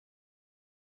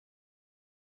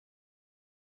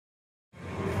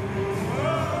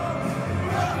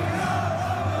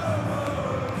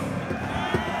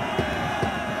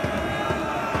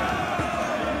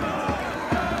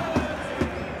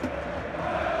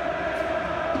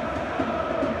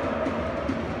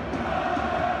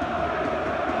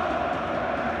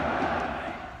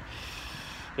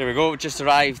There we go, just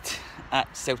arrived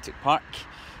at Celtic Park.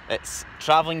 It's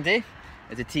travelling day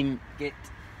as the team get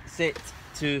set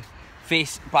to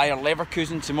face Bayer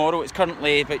Leverkusen tomorrow. It's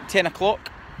currently about 10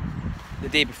 o'clock, the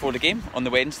day before the game on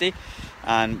the Wednesday,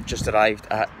 and just arrived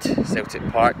at Celtic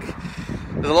Park.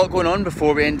 There's a lot going on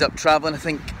before we end up travelling. I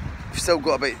think we've still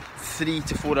got about 3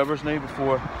 to 4 hours now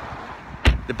before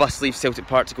the bus leaves Celtic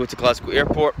Park to go to Glasgow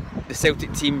Airport. The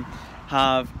Celtic team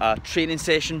have a training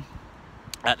session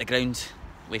at the ground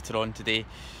later on today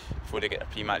before they get a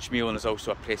pre-match meal, and there's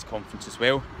also a press conference as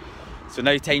well. So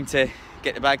now time to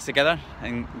get the bags together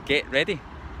and get ready.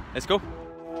 Let's go.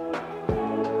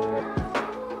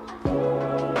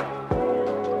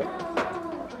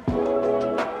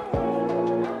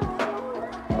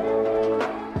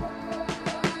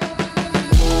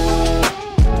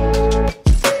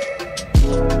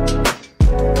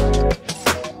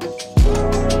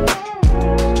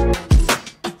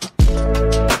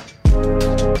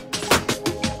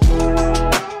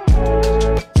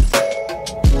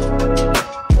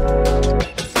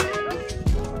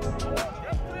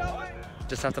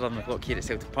 Just after 11 o'clock here at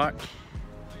Celtic Park,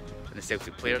 and the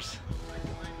Celtic players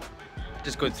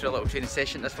just going through a little training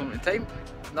session at this moment in time.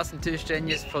 Nothing too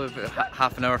strenuous, probably about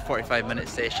half an hour, 45-minute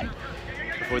session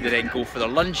before they then go for their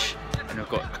lunch, and we've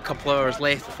got a couple of hours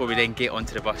left before we then get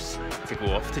onto the bus to go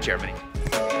off to Germany.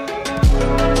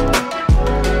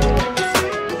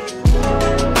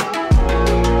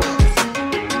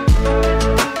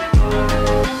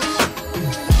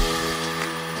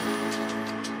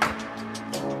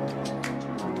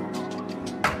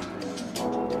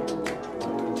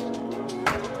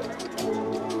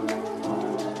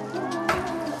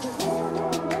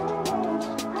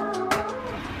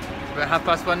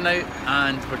 About 1:30 now,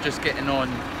 and we're just getting on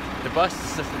the bus.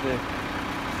 This is the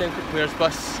Celtic players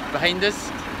bus behind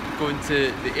us, going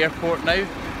to the airport now,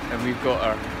 and we've got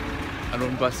our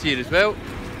own bus here as well.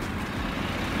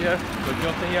 Here, got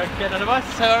Jota here getting on the bus.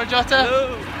 How are you, Jota?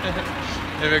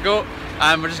 Hello. There we go,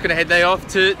 and we're just going to head now off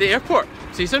to the airport.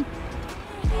 See you soon.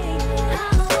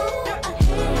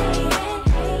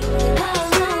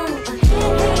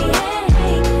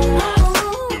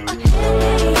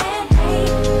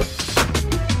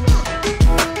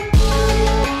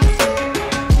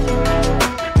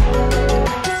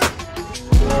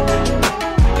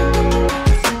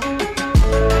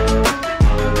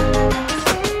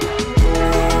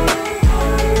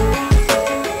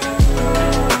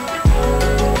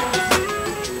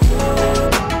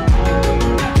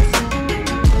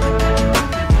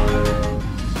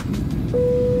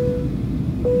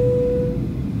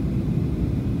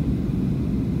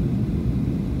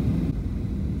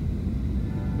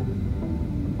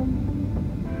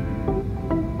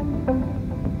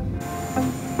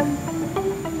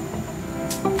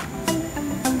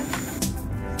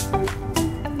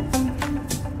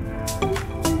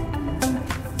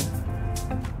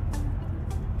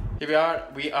 Here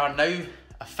we are now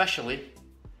officially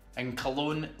in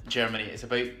Cologne, Germany. It's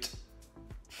about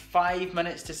 5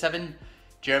 minutes to 7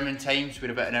 German time, so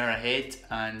we're about an hour ahead,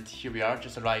 and here we are,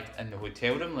 just arrived in the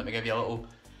hotel room. Let me give you a little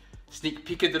sneak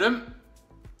peek of the room.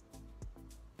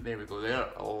 There we go there,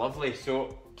 lovely.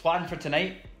 So, plan for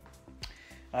tonight,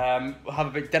 we'll have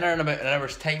about dinner in about an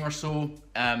hour's time or so.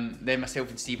 Then myself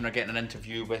and Stephen are getting an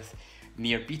interview with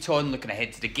Maher looking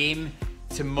ahead to the game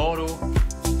tomorrow.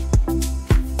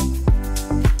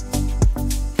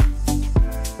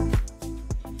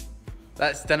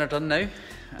 That's dinner done now.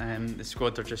 The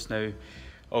squad are just now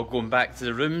all going back to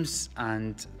the rooms,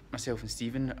 and myself and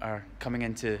Stephen are coming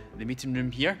into the meeting room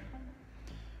here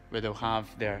where they'll have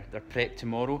their prep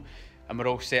tomorrow, and we're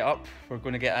all set up. We're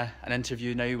going to get an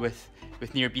interview now with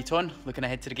Maher looking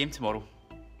ahead to the game tomorrow.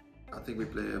 I think we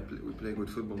play good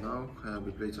football now.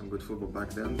 We played some good football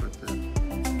back then, but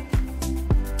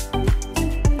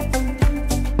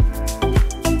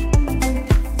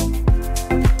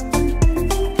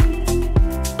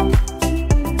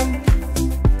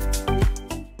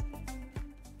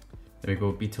there we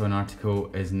go, Beaton article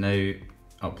is now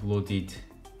uploaded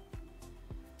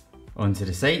onto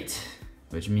the site,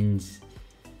 which means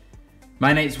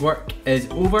my night's work is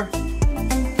over.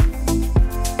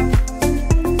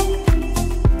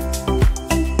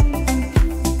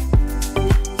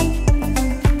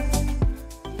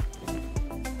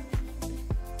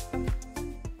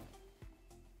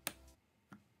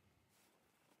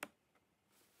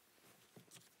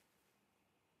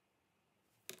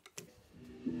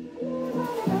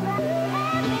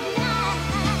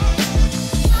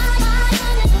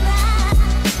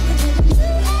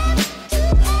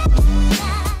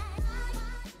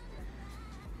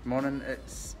 Morning,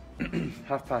 it's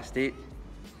 8:30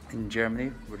 in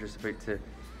Germany. We're just about to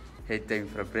head down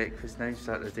for a breakfast now,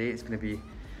 start of the day. It's going to be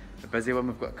a busy one.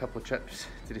 We've got a couple of trips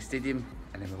to the stadium,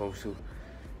 and then we've also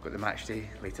got the match day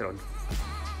later on.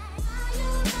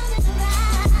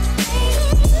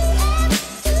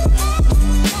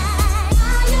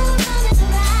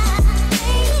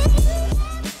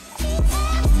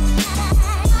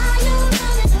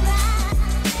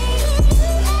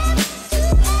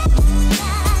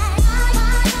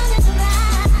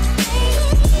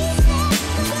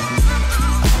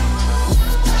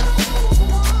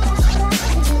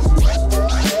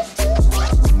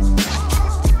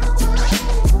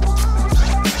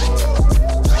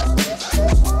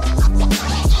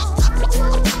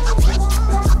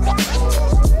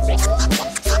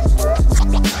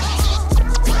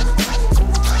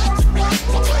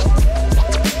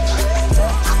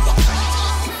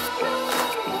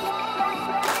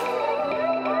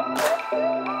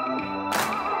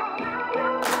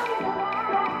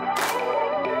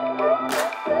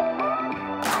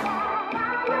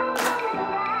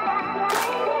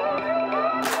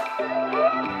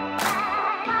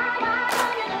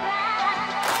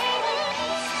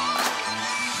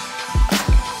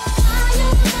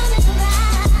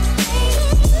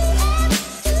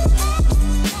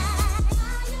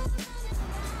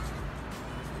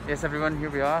 Yes everyone, here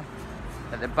we are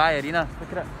at the Bayer Arena.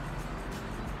 Look at it.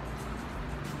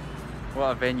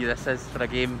 What a venue this is for a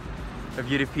game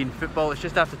of European football. It's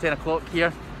just after 10 o'clock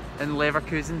here in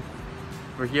Leverkusen.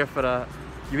 We're here for a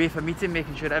UEFA meeting,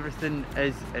 making sure everything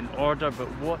is in order, but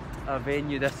what a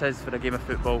venue this is for a game of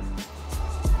football.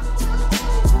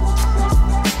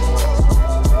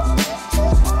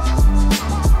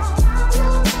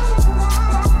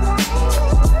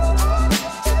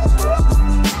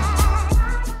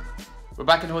 We're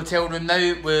back in the hotel room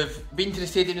now. We've been to the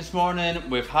stadium this morning,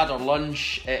 we've had our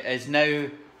lunch. It is now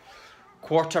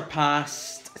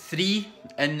 3:15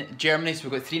 in Germany, so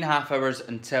we've got 3.5 hours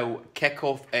until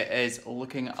kick-off. It is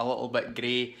looking a little bit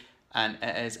grey and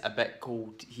it is a bit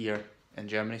cold here in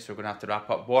Germany, so we're going to have to wrap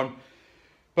up warm.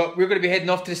 But we're going to be heading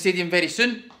off to the stadium very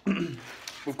soon.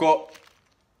 We've got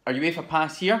our UEFA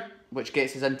pass here, which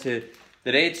gets us into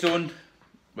the red zone,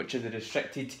 which are the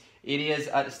restricted areas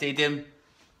at the stadium.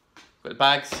 Got the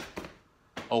bags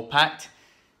all packed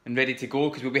and ready to go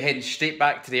because we'll be heading straight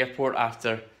back to the airport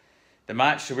after the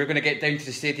match. So we're going to get down to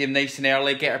the stadium nice and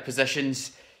early, get our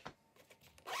positions.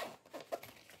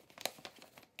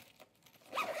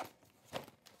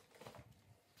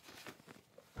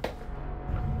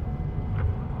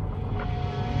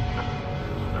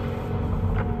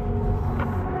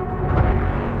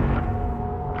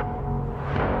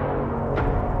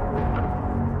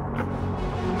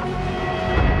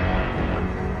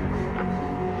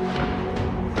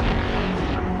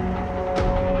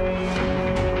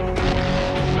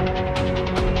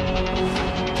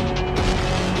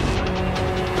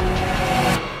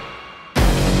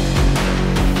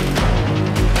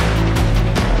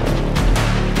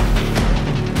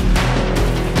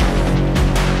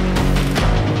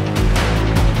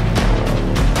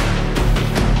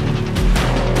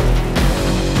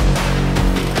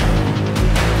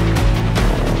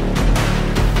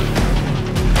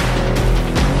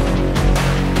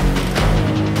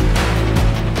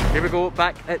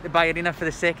 Back at the Bayer Arena for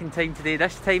the second time today.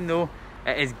 This time though,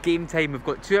 it is game time. We've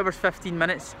got 2 hours 15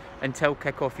 minutes until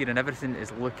kick-off here and everything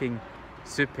is looking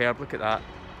superb. Look at that.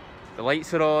 The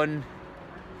lights are on,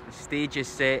 the stage is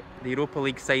set, the Europa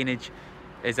League signage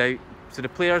is out. So the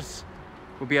players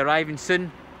will be arriving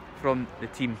soon from the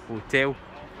team hotel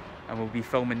and we'll be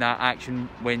filming that action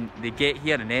when they get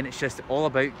here, and then it's just all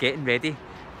about getting ready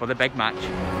for the big match.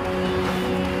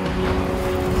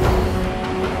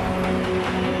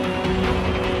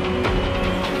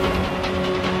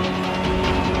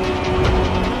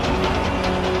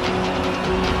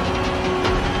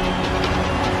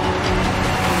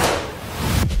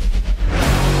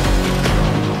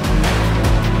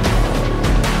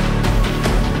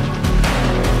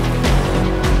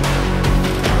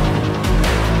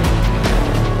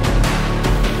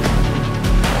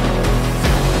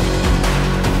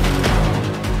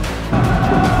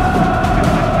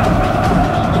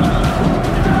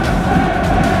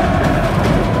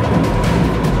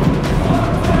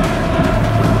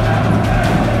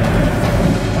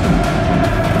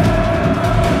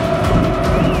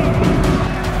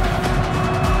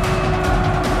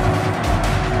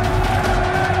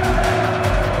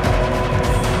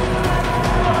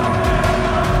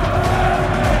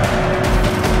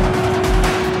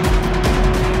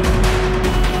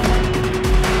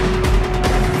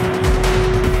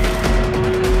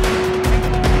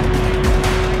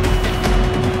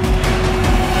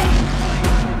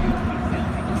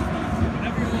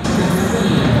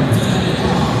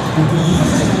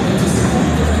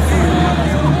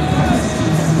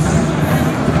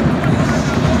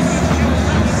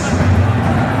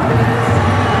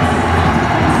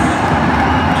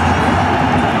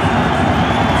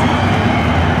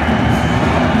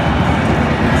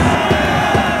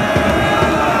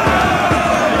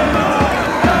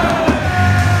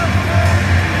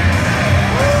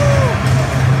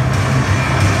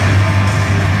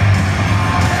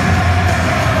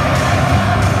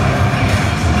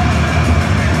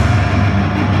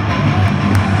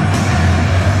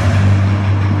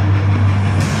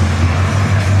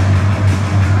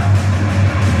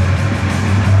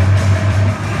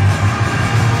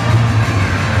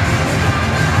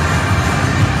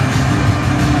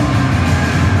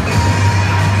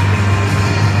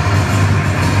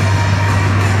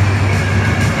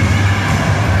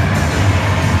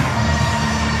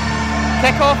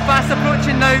 kick-off fast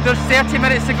approaching now. There's 30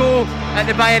 minutes to go at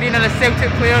the Bayer Arena. The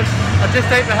Celtic players are just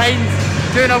out behind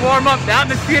doing a warm-up. The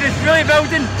atmosphere is really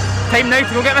building. Time now to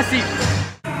go get my seat.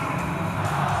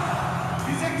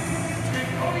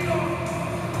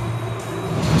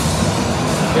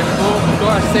 Here we go, we've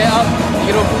got our setup.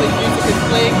 The Europa League music is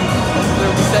playing. This is where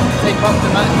we'll be sitting to take up the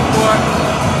match before.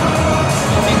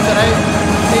 The teams are out,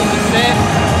 stage is set.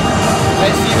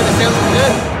 Let's see what the Celtics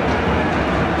do.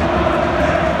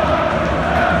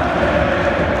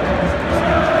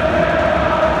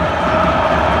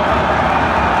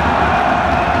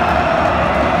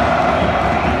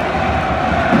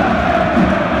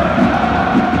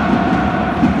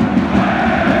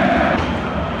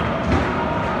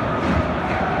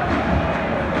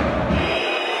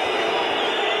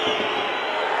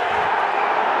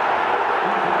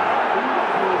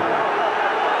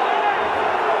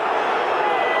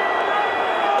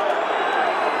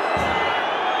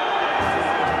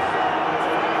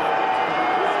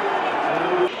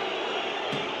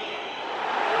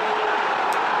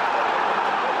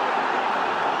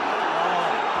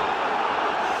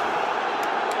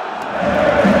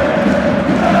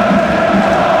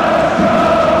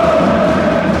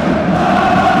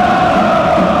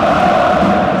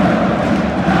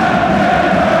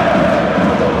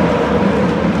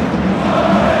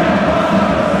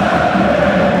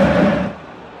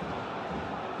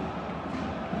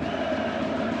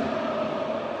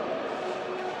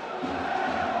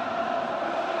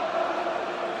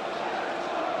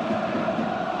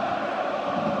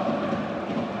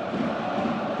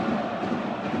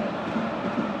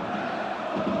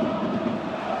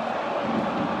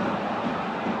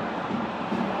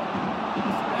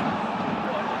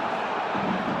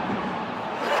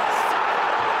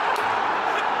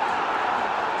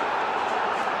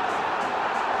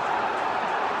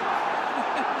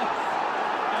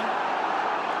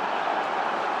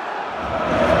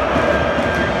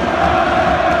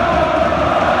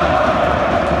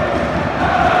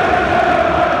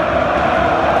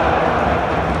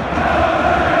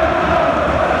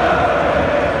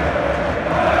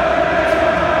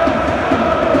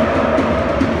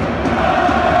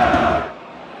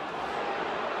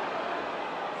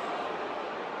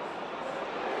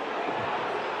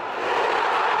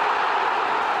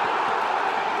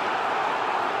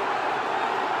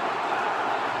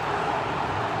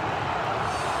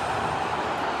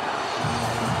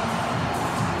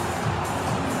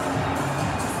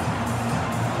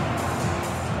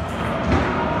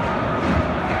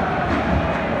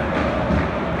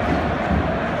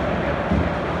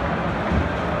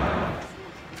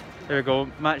 There we go,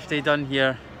 match day done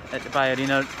here at the Bayer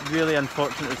Arena. Really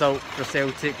unfortunate result for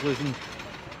Celtic, losing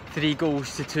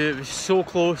 3-2. It was so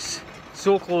close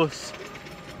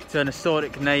to an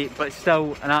historic night, but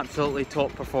still an absolutely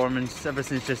top performance.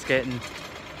 Everything's just getting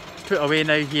put away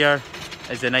now here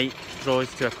as the night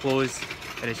draws to a close,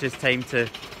 and it's just time to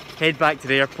head back to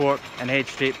the airport and head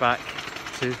straight back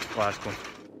to Glasgow.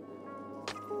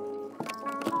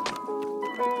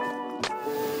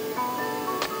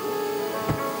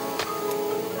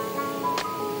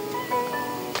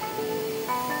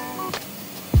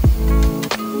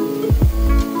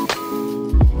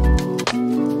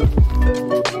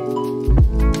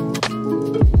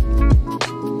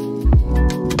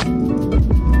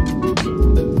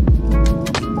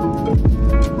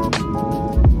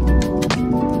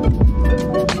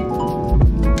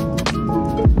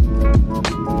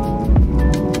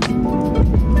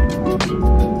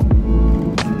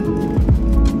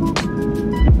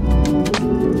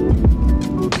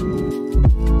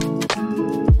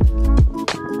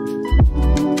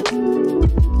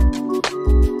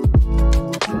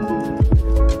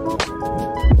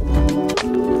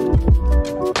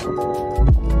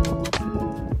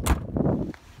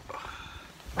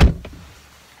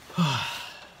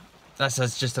 This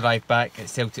has just arrived back at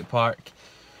Celtic Park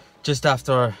just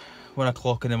after 1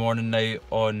 o'clock in the morning now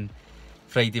on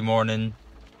Friday morning.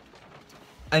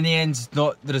 In the end,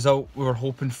 not the result we were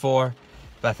hoping for,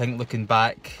 but I think looking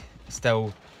back,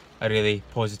 still a really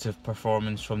positive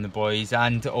performance from the boys,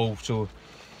 and also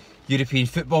European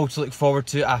football to look forward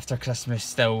to after Christmas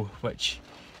still, which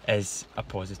is a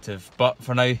positive. But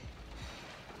for now,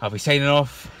 I'll be signing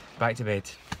off, back to bed.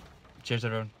 Cheers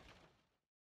everyone.